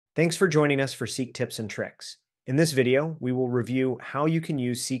Thanks for joining us for Seeq Tips and Tricks. In this video, we will review how you can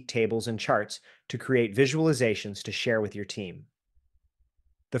use Seeq tables and charts to create visualizations to share with your team.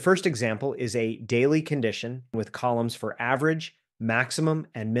 The first example is a daily condition with columns for average, maximum,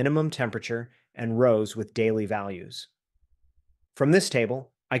 and minimum temperature, and rows with daily values. From this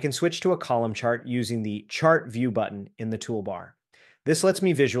table, I can switch to a column chart using the Chart View button in the toolbar. This lets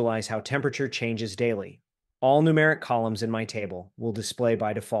me visualize how temperature changes daily. All numeric columns in my table will display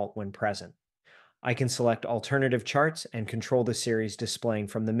by default when present. I can select alternative charts and control the series displaying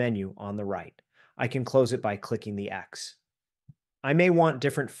from the menu on the right. I can close it by clicking the X. I may want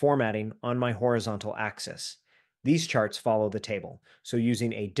different formatting on my horizontal axis. These charts follow the table, so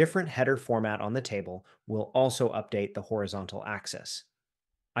using a different header format on the table will also update the horizontal axis.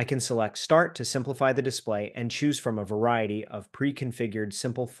 I can select Start to simplify the display and choose from a variety of pre-configured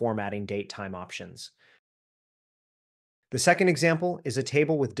simple formatting date-time options. The second example is a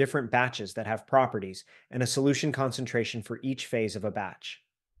table with different batches that have properties and a solution concentration for each phase of a batch.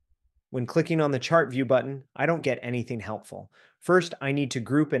 When clicking on the Chart View button, I don't get anything helpful. First, I need to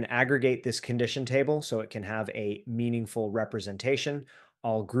group and aggregate this condition table so it can have a meaningful representation.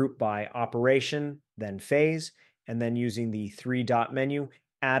 I'll group by operation, then phase, and then using the three-dot menu,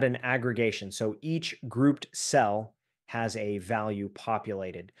 add an aggregation. So each grouped cell has a value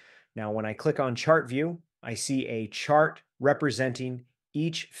populated. Now, when I click on Chart View, I see a chart representing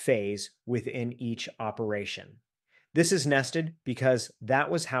each phase within each operation. This is nested because that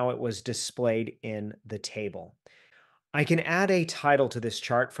was how it was displayed in the table. I can add a title to this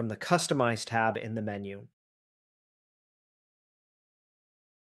chart from the Customize tab in the menu.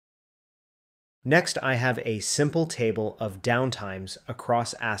 Next, I have a simple table of downtimes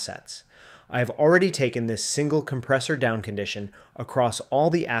across assets. I have already taken this single compressor down condition across all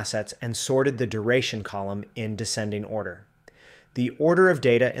the assets and sorted the duration column in descending order. The order of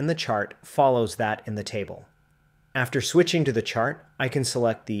data in the chart follows that in the table. After switching to the chart, I can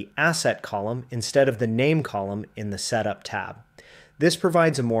select the Asset column instead of the Name column in the Setup tab. This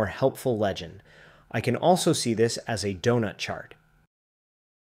provides a more helpful legend. I can also see this as a donut chart.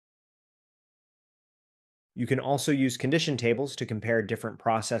 You can also use condition tables to compare different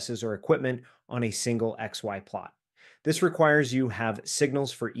processes or equipment on a single XY plot. This requires you have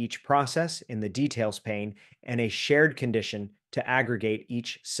signals for each process in the Details pane and a shared condition to aggregate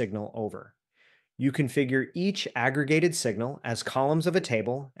each signal over. You configure each aggregated signal as columns of a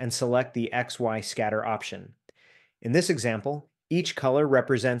table and select the XY scatter option. In this example, each color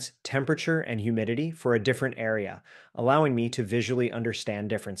represents temperature and humidity for a different area, allowing me to visually understand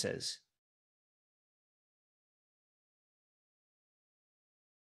differences.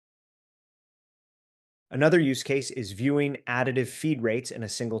 Another use case is viewing additive feed rates in a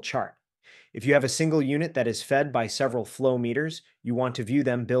single chart. If you have a single unit that is fed by several flow meters, you want to view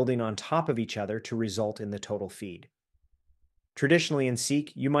them building on top of each other to result in the total feed. Traditionally in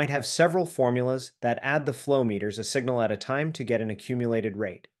Seeq, you might have several formulas that add the flow meters a signal at a time to get an accumulated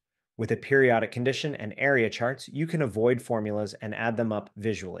rate. With a periodic condition and area charts, you can avoid formulas and add them up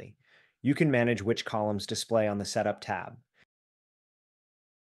visually. You can manage which columns display on the Setup tab.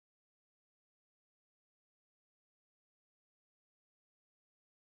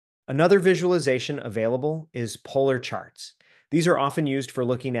 Another visualization available is polar charts. These are often used for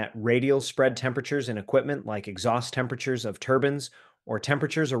looking at radial spread temperatures in equipment like exhaust temperatures of turbines or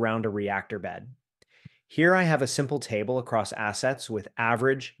temperatures around a reactor bed. Here I have a simple table across assets with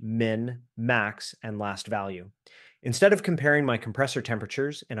average, min, max, and last value. Instead of comparing my compressor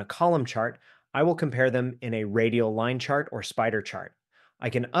temperatures in a column chart, I will compare them in a radial line chart or spider chart. I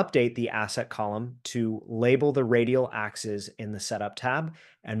can update the asset column to label the radial axes in the Setup tab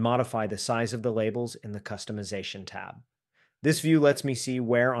and modify the size of the labels in the Customization tab. This view lets me see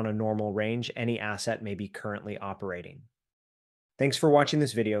where on a normal range any asset may be currently operating. Thanks for watching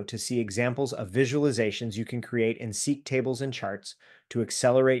this video to see examples of visualizations you can create in Seeq Tables and Charts to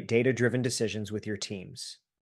accelerate data-driven decisions with your teams.